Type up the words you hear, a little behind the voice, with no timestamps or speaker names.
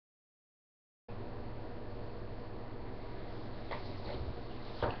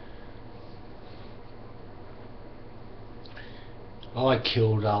I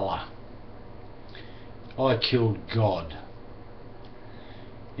killed Allah. I killed God.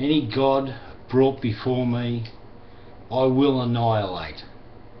 Any God brought before me, I will annihilate.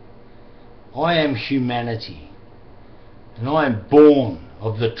 I am humanity, and I am born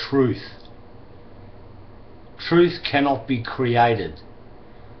of the truth. Truth cannot be created.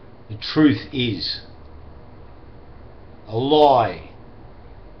 The truth is. A lie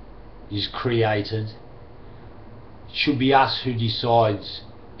is created. It should be us who decides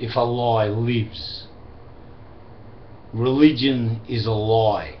if a lie lives. Religion is a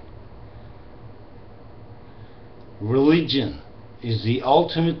lie. Religion is the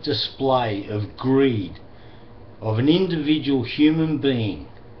ultimate display of greed of an individual human being,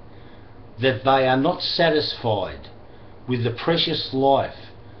 that they are not satisfied with the precious life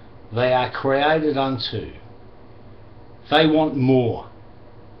they are created unto. They want more.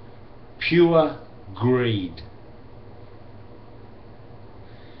 Pure greed.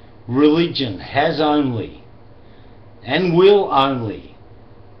 Religion has only and will only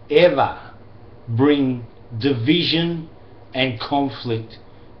ever bring division and conflict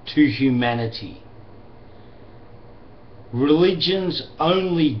to humanity. Religion's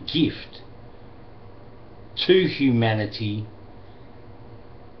only gift to humanity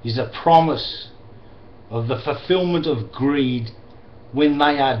is a promise of the fulfillment of greed when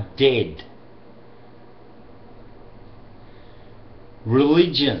they are dead.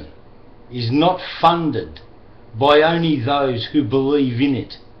 Religion is not funded by only those who believe in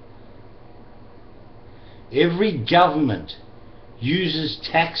it. Every government uses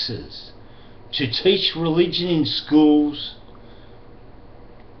taxes to teach religion in schools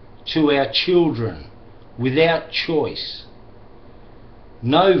to our children without choice.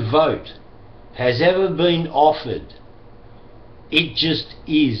 No vote has ever been offered. It just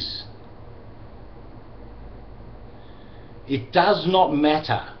is. It does not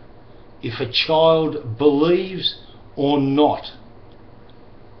matter if a child believes or not.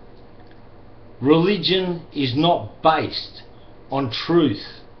 Religion is not based on truth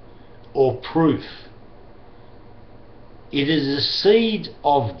or proof. It is a seed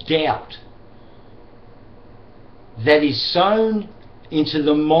of doubt that is sown into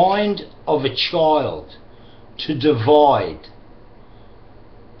the mind of a child to divide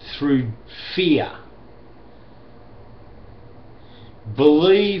through fear.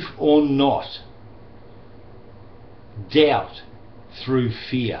 Believe or not, doubt through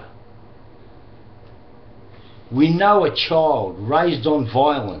fear. We know a child raised on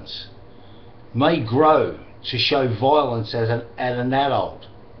violence may grow to show violence as an adult.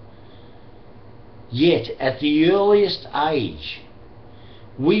 Yet at the earliest age,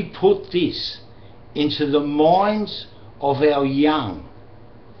 we put this into the minds of our young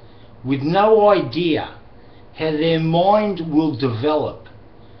with no idea how their mind will develop,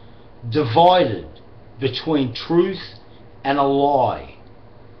 divided between truth and a lie,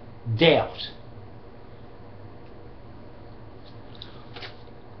 doubt.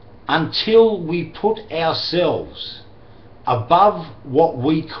 Until we put ourselves above what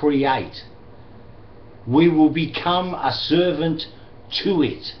we create, we will become a servant to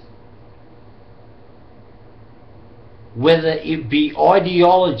it. Whether it be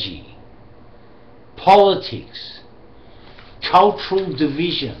ideology, politics, cultural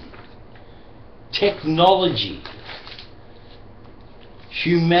division, technology,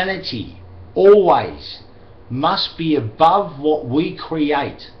 humanity always must be above what we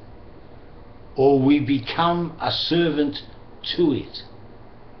create, or we become a servant to it.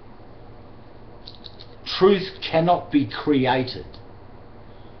 Truth cannot be created.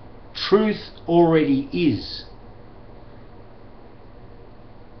 Truth already is.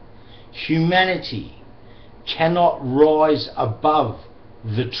 Humanity cannot rise above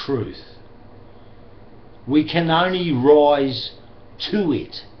the truth. We can only rise to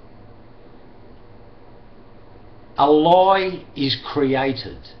it. A lie is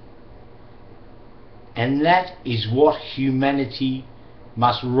created, and that is what humanity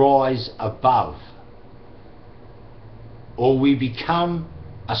must rise above, or we become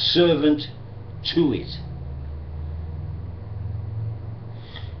a servant to it.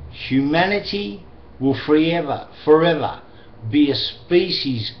 Humanity will forever be a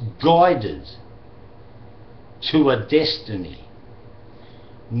species guided to a destiny,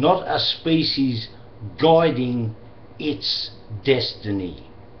 not a species guiding its destiny.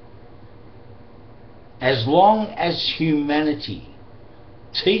 As long as humanity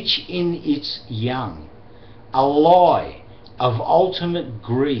teach in its young a lie of ultimate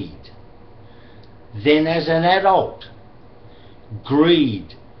greed, then as an adult,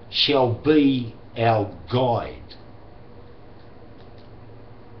 greed shall be our guide.